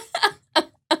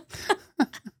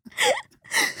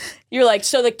 You're like,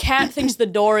 so the cat thinks the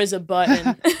door is a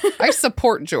button. I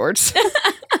support George.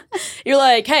 You're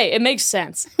like, hey, it makes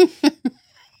sense.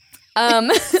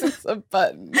 It's a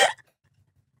button.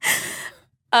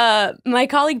 My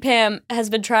colleague Pam has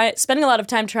been spending a lot of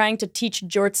time trying to teach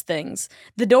Jorts things.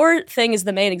 The door thing is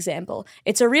the main example.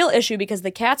 It's a real issue because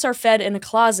the cats are fed in a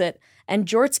closet and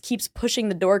Jorts keeps pushing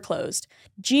the door closed.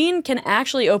 Jean can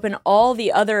actually open all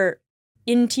the other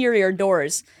interior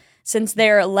doors since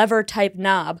they're a lever-type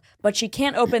knob, but she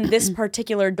can't open this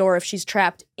particular door if she's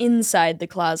trapped inside the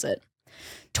closet.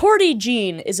 Torty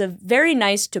Jean is a very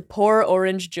nice to poor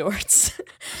orange Jorts.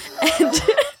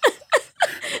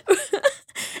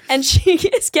 And she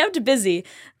is kept busy.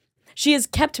 She is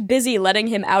kept busy letting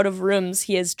him out of rooms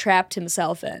he has trapped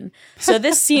himself in. So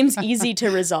this seems easy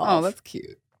to resolve. Oh, that's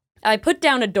cute. I put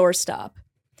down a doorstop.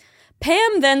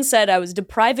 Pam then said I was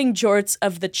depriving Jorts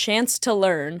of the chance to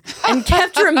learn and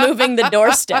kept removing the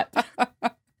doorstep.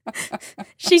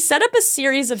 She set up a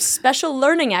series of special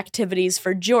learning activities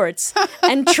for Jorts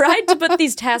and tried to put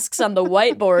these tasks on the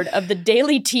whiteboard of the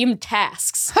daily team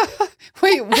tasks.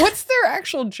 Wait, what's their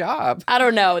actual job? I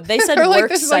don't know. They said They're like, work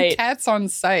this is site. like cats on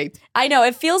site. I know.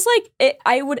 It feels like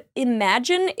I would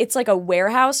imagine it's like a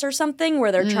warehouse or something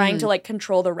where they're trying to like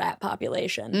control the rat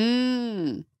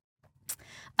population.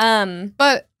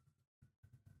 But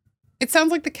it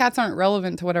sounds like the cats aren't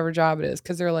relevant to whatever job it is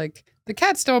because they're like, the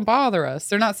cats don't bother us.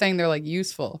 They're not saying they're like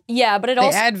useful. Yeah, but They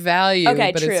add value,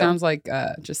 Okay, but true. it sounds like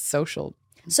just social.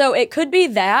 So it could be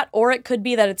that, or it could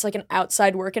be that it's like an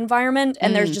outside work environment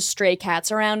and there's just stray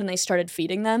cats around and they started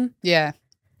feeding them. Yeah.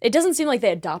 It doesn't seem like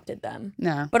they adopted them.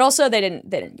 No. But also they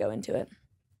didn't go into it.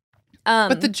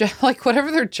 But the job, like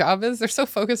whatever their job is, they're so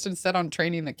focused instead on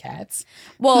training the cats.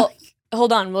 Well,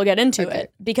 hold on, we'll get into Okay.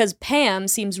 it because Pam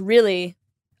seems really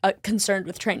concerned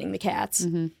with training the cats.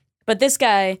 Mm-hmm. But this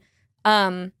guy,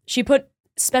 she put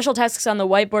special tasks on the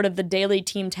whiteboard of the daily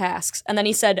team tasks, and then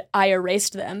he said, I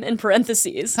erased them in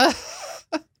parentheses.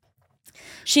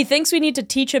 She thinks we need to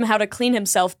teach him how to clean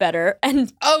himself better,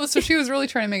 and Oh, so she was really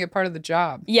trying to make it part of the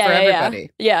job yeah, for yeah,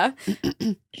 everybody. Yeah.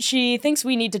 She thinks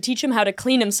we need to teach him how to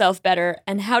clean himself better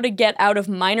and how to get out of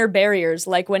minor barriers,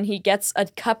 like when he gets a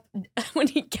cup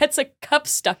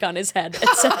stuck on his head,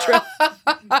 etc.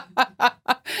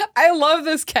 I love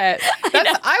this cat.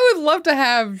 I would love to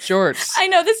have George. I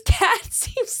know this cat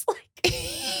seems like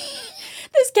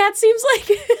this cat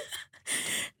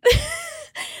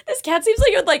seems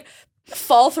like it would like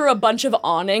fall through a bunch of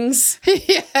awnings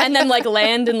Yeah. and then like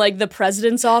land in like the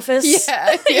president's office.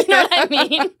 Yeah. You know what I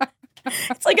mean?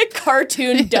 It's like a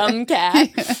cartoon dumb cat.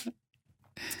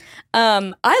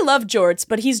 I love Jorts,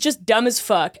 but he's just dumb as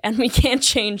fuck, and we can't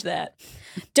change that.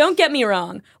 Don't get me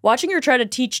wrong, watching her try to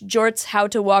teach Jorts how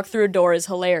to walk through a door is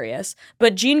hilarious,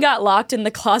 but Jean got locked in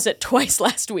the closet twice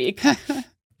last week.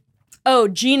 Oh,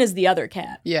 Jean is the other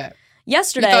cat. Yeah.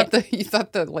 Yesterday, You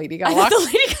thought the lady got I thought locked the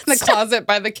lady got in the stuck. closet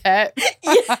by the cat?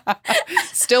 Yeah.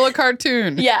 Still a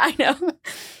cartoon. Yeah, I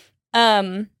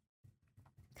know.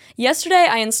 Yesterday,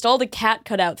 I installed a cat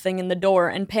cutout thing in the door,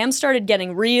 and Pam started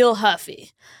getting real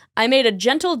huffy. I made a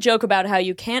gentle joke about how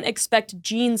you can't expect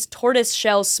Jean's tortoise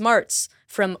shell smarts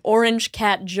from Orange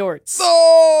Cat Jorts.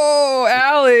 Oh,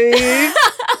 Allie.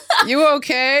 You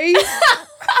okay?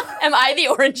 Am I the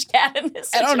orange cat in this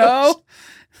I situation? don't know.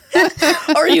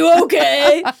 Are you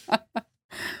okay?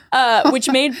 Which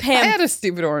made I Pam... had a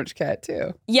stupid orange cat,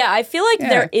 too. Yeah, I feel like Yeah.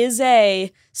 there is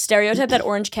a stereotype that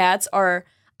orange cats are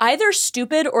either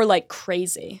stupid or, like,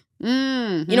 crazy.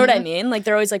 Mm-hmm. You know what I mean? Like,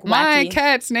 they're always, like, wacky. My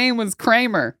cat's name was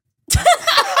Kramer.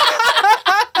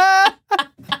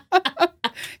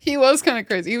 He was kind of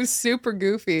crazy. He was super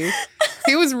goofy.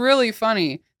 He was really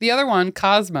funny. The other one,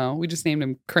 Cosmo, we just named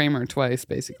him Kramer twice,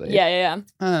 basically. Yeah.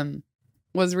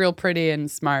 Was real pretty and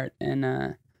smart,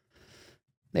 and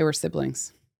they were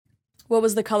siblings. What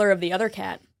was the color of the other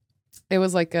cat? It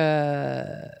was like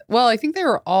I think they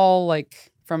were all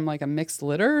like from like a mixed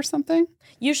litter or something.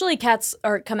 Usually cats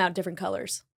come out different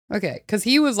colors. Okay, because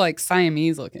he was like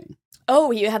Siamese looking. Oh,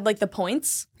 you had like the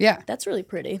points? Yeah. That's really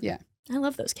pretty. Yeah. I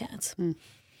love those cats. Mm.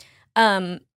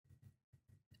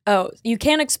 Oh,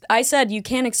 I said you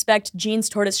can't expect jeans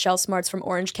tortoise shell smarts from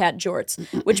Orange Cat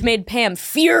Jorts, which made Pam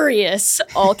furious,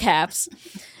 all caps.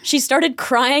 She started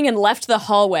crying and left the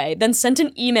hallway, then sent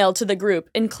an email to the group,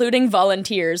 including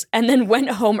volunteers, and then went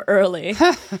home early.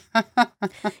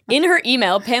 In her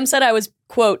email, Pam said I was,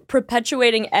 quote,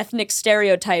 perpetuating ethnic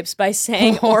stereotypes by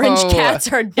saying orange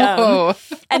cats are dumb,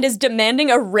 and is demanding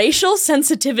a racial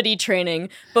sensitivity training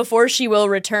before she will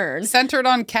return. Centered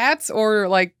on cats or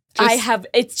like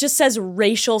it just says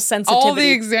racial sensitivity. All the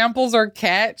examples are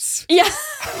cats. Yeah.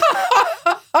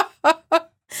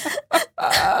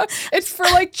 It's for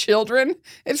like children.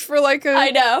 It's for like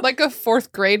a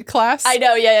fourth grade class. I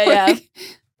know, yeah. Like,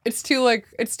 it's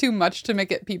too much to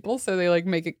make it people, so they like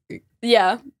make it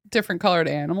different colored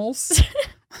animals.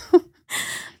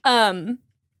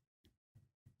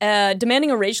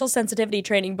 Demanding a racial sensitivity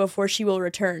training before she will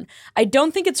return. I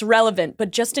don't think it's relevant,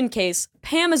 but just in case,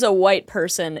 Pam is a white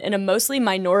person in a mostly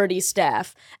minority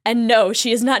staff, and no,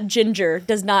 she is not ginger,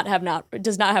 does not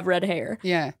have red hair.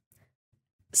 Yeah.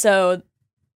 So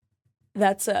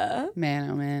that's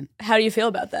man, oh man. How do you feel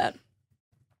about that?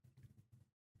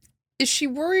 Is she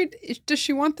worried? Does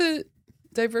she want the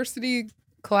diversity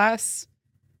class?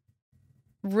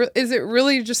 Is it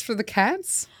really just for the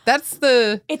cats?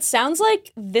 It sounds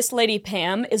like this lady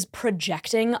Pam is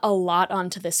projecting a lot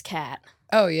onto this cat.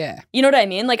 Oh yeah. You know what I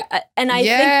mean? Like, and I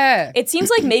think it seems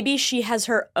like maybe she has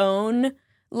her own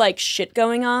like shit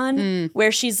going on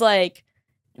where she's like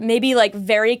maybe like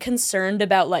very concerned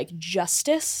about like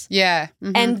justice. Yeah.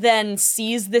 Mm-hmm. And then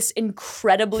sees this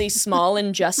incredibly small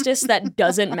injustice that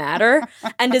doesn't matter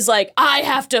and is like, I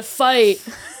have to fight.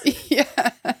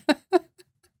 Yeah.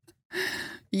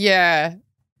 Yeah.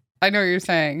 I know what you're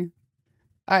saying.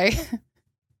 I'm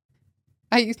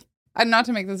not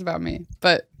to make this about me,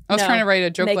 but I was trying to write a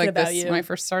joke like this when I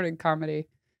first started comedy.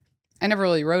 I never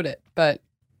really wrote it, but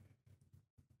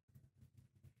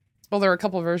well, there were a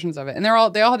couple of versions of it, and they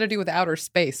all had to do with outer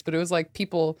space, but it was like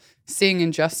people seeing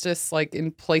injustice like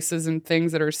in places and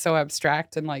things that are so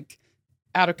abstract and like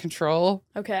out of control.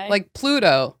 Okay. Like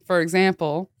Pluto, for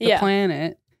example, the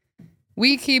planet.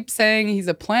 We keep saying he's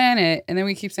a planet, and then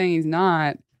we keep saying he's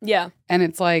not. Yeah. And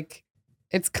it's like,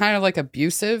 it's kind of like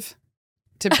abusive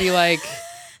to be like,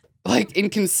 like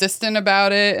inconsistent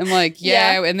about it and like,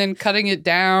 and then cutting it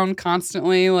down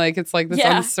constantly. Like, it's like this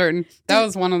uncertain. That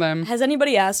was one of them. Has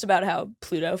anybody asked about how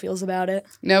Pluto feels about it?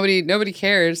 Nobody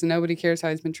cares. And nobody cares how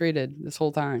he's been treated this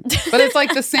whole time. But it's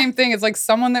like the same thing. It's like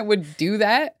someone that would do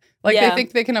that. Like, they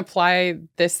think they can apply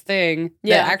this thing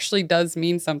that actually does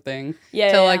mean something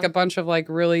to like a bunch of like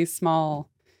really small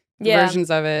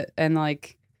versions of it. And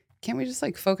like, can't we just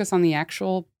like focus on the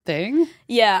actual thing?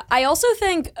 Yeah. I also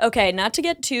think, okay, not to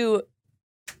get too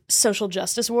social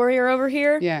justice warrior over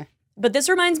here. Yeah. But this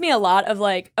reminds me a lot of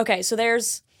like, okay, so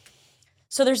there's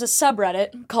a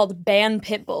subreddit called Ban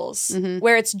Pitbulls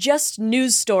where it's just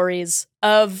news stories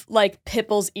of like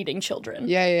pitbulls eating children.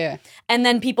 Yeah. And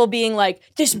then people being like,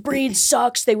 this breed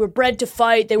sucks. They were bred to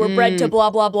fight. They were bred to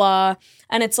blah, blah, blah.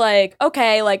 And it's like,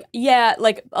 okay, like, yeah,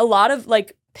 like a lot of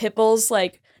like pitbulls,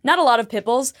 like, not a lot of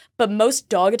pitbulls, but most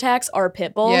dog attacks are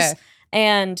pitbulls. Yeah.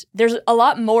 And there's a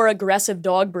lot more aggressive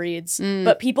dog breeds,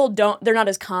 but they're not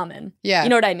as common. Yeah. You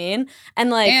know what I mean?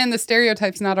 And the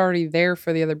stereotype's not already there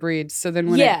for the other breeds. So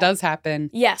then when it does happen,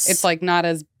 it's like not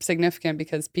as significant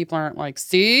because people aren't like,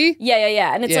 see?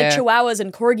 Yeah. And it's like Chihuahuas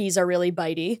and Corgis are really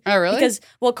bitey. Oh, really?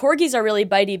 Corgis are really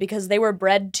bitey because they were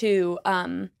bred to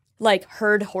like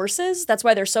herd horses. That's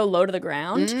why they're so low to the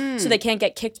ground. So they can't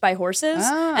get kicked by horses.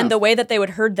 Oh. And the way that they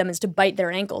would herd them is to bite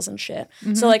their ankles and shit.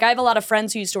 So like I have a lot of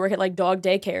friends who used to work at like dog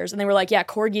daycares and they were like, yeah,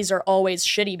 Corgis are always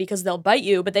shitty because they'll bite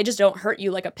you, but they just don't hurt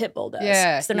you like a pit bull does.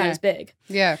 Yeah. Because they're not as big.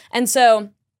 Yeah. And so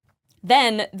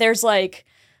then there's like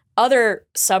other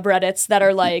subreddits that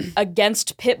are like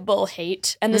against pit bull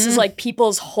hate, and this is like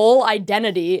people's whole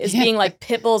identity is being like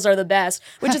pit bulls are the best,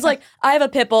 which is like, I have a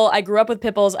pit bull, I grew up with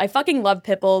pit bulls, I fucking love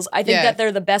pit bulls, I think that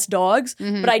they're the best dogs,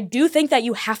 but I do think that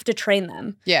you have to train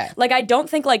them. Yeah. Like, I don't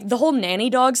think like the whole nanny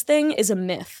dogs thing is a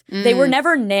myth. They were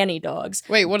never nanny dogs.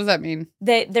 Wait, what does that mean?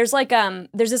 There's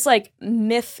this like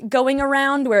myth going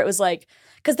around where it was like,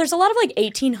 because there's a lot of like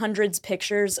 1800s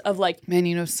pictures of like, man,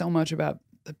 you know so much about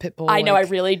the pit bull. I know, I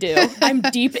really do. I'm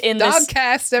deep in this.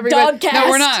 Dogcast, everybody. Dogcast.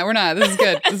 No, we're not. This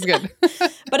is good.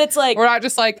 But it's like, we're not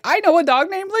just like, I know a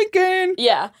dog named Lincoln.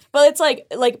 Yeah. But it's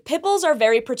like pit bulls are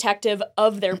very protective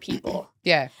of their people.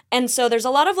 Yeah. And so there's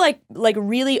a lot of like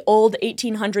really old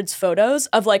 1800s photos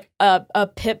of like a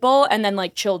pit bull and then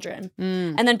like children.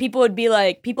 And then people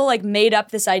made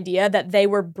up this idea that they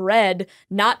were bred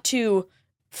not to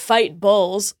fight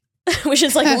bulls, which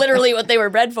is like literally what they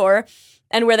were bred for,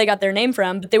 and where they got their name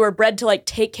from, but they were bred to like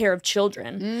take care of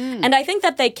children. And I think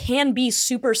that they can be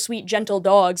super sweet, gentle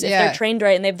dogs if they're trained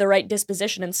right and they have the right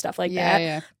disposition and stuff like that.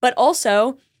 Yeah. But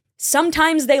also,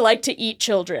 sometimes they like to eat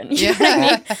children. You know what I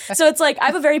mean? So it's like I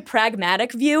have a very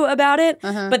pragmatic view about it,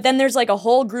 but then there's like a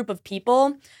whole group of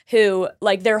people who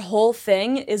like their whole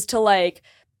thing is to like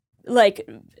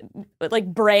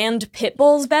brand pit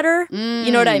bulls better.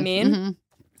 You know what I mean?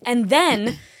 And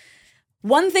then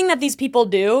one thing that these people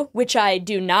do, which I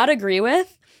do not agree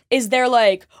with, is they're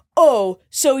like, oh,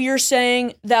 so you're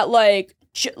saying that like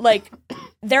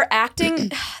they're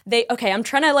acting, I'm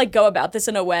trying to like go about this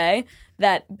in a way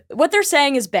that what they're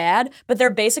saying is bad, but they're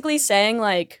basically saying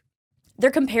like, they're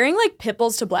comparing like pit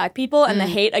bulls to black people and the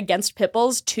hate against pit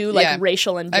bulls to like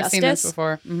racial injustice. I've seen this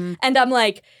before. And I'm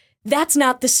like, that's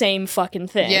not the same fucking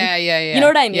thing. Yeah. You know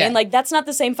what I mean? Yeah. Like, that's not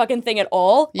the same fucking thing at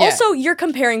all. Yeah. Also, you're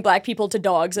comparing black people to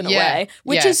dogs in a way,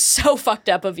 which is so fucked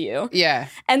up of you. Yeah.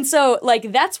 And so,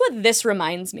 like, that's what this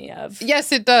reminds me of.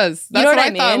 Yes, it does. That's You know what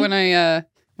I I thought mean? when I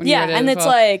when you read it and as it's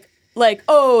well. like,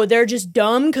 oh, they're just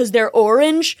dumb because they're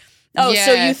orange. Oh,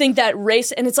 so Yeah. you think that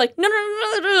race, and it's like,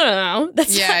 no.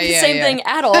 That's not the same yeah. thing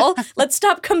at all. Let's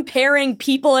stop comparing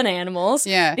people and animals.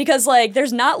 Yeah. Because, like,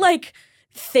 there's not, like,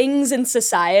 things in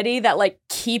society that, like,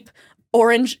 keep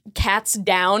orange cats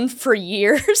down for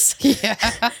years. Yeah.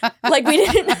 Like, we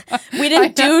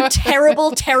didn't do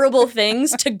terrible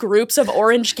things to groups of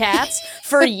orange cats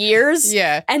for years.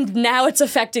 Yeah. And now it's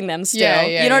affecting them still.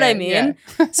 Yeah, you know what I yeah,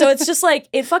 mean? So it's just like,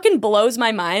 it fucking blows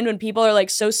my mind when people are like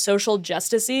so social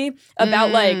justice-y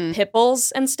about like pit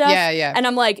bulls and stuff. Yeah. And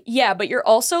I'm like, yeah, but you're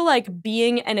also like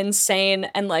being an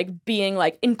insane and like being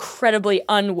like incredibly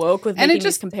unwoke with making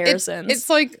these comparisons. It's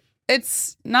like,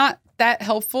 it's not that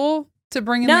helpful to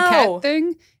bring in the No. cat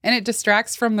thing, and it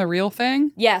distracts from the real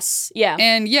thing. Yes. Yeah.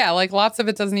 And yeah, like lots of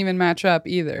it doesn't even match up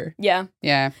either. Yeah.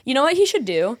 Yeah. You know what he should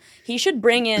do? He should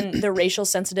bring in the racial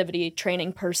sensitivity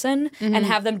training person and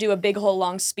have them do a big whole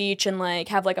long speech and like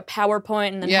have like a PowerPoint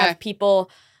and then have people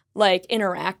like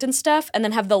interact and stuff and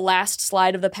then have the last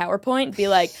slide of the PowerPoint be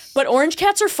like, but orange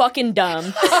cats are fucking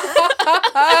dumb.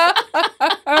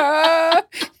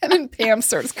 And then Pam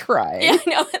starts crying. Yeah, I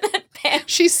know. And then Pam,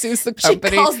 She sues the she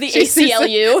company. calls the She sues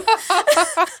ACLU.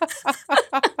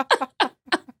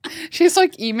 She's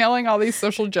like emailing all these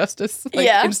social justice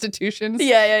institutions.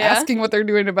 Yeah. Asking what they're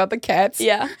doing about the cats.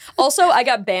 Yeah. Also, I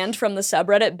got banned from the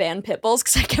subreddit Ban Pitbulls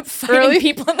because I kept fighting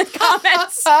people in the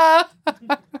comments.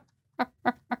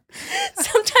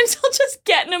 Sometimes I'll just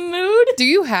get in a mood. Do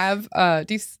you have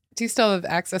do you still have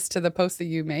access to the post that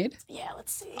you made? Yeah,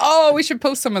 let's see. Oh, we should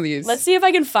post some of these. Let's see if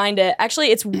I can find it.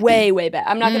 Actually, it's way back.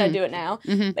 I'm not going to do it now.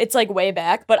 It's like way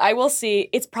back, but I will see.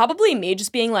 It's probably me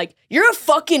just being like, you're a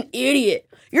fucking idiot.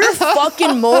 You're a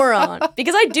fucking moron.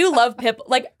 Because I do love pit,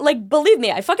 like believe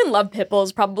me, I fucking love pit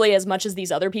bulls probably as much as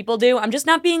these other people do. I'm just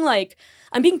not being like,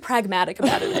 I'm being pragmatic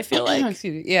about it, I feel like.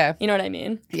 Excuse me. Yeah. You know what I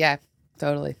mean? Yeah,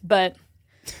 totally. But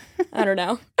I don't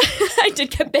know. I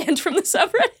did get banned from the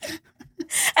subreddit.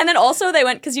 And then also they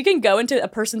went, because you can go into a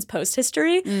person's post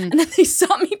history, and then they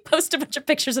saw me post a bunch of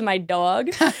pictures of my dog.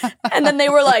 And then they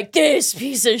were like, this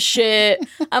piece of shit.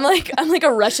 I'm like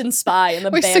a Russian spy in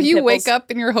the Wait, band so you Pitbulls. wake up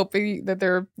and you're hoping that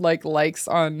there are like likes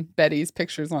on Betty's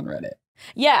pictures on Reddit.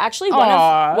 Yeah, actually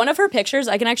one of her pictures,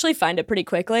 I can actually find it pretty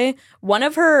quickly. One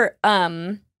of her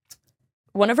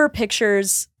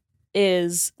pictures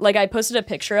is like, I posted a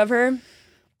picture of her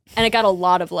and it got a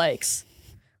lot of likes.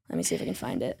 Let me see if I can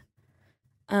find it.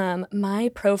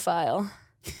 My profile.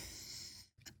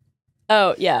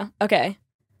 Oh, yeah. Okay.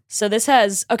 So this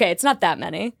has, it's not that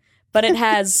many, but it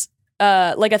has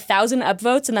like 1,000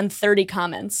 upvotes and then 30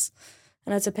 comments.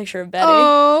 And that's a picture of Betty.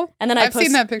 Oh, and then I've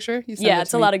seen that picture. You sent it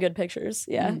it's to a me. lot of good pictures.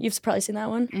 Yeah. You've probably seen that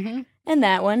one. Mm-hmm. And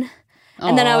that one.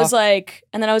 And then I was like,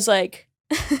 and then it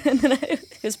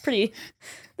was pretty,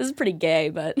 this is pretty gay,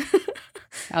 but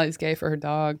Allie's gay for her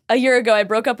dog. a year ago I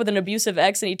broke up with an abusive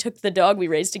ex and he took the dog we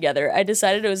raised together. I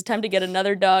decided it was time to get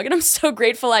another dog and I'm so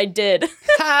grateful I did.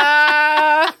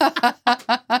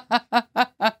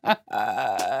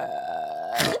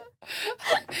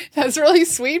 That's really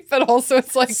sweet, but also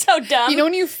it's like So dumb. You know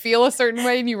when you feel a certain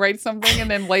way and you write something and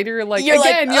then later you're like, You're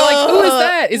like, who is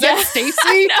that? Is yeah. that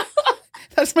Stacy?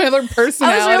 That's my other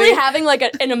personality. I was really having like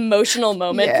an emotional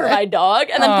moment for my dog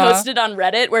and then posted on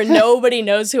Reddit where nobody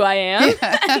knows who I am.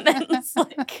 And then it's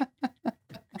like,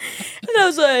 and I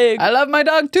was like, I love my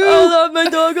dog too. I love my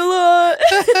dog a lot.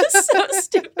 So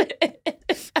stupid.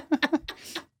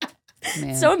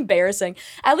 Man. So embarrassing.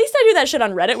 At least I do that shit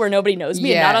on Reddit where nobody knows me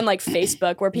and Yeah. not on like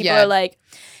Facebook where people Yeah. are like,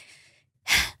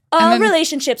 All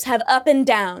relationships have up and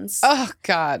downs. Oh,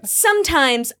 God.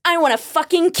 Sometimes I want to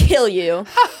fucking kill you.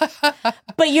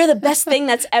 But you're the best thing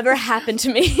that's ever happened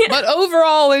to me. But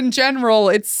overall, in general,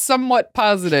 it's somewhat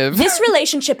positive. This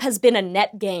relationship has been a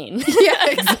net gain. Yeah,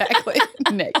 exactly.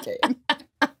 Net gain.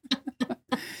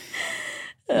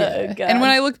 Oh, God. And when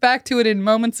I look back to it in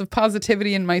moments of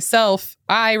positivity in myself,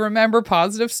 I remember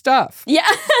positive stuff. Yeah.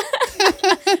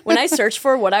 When I search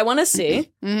for what I want to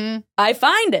see, I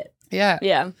find it. Yeah.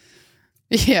 Yeah.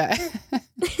 Yeah.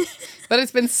 But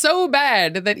it's been so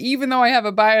bad that even though I have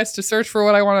a bias to search for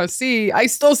what I want to see, I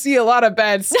still see a lot of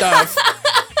bad stuff.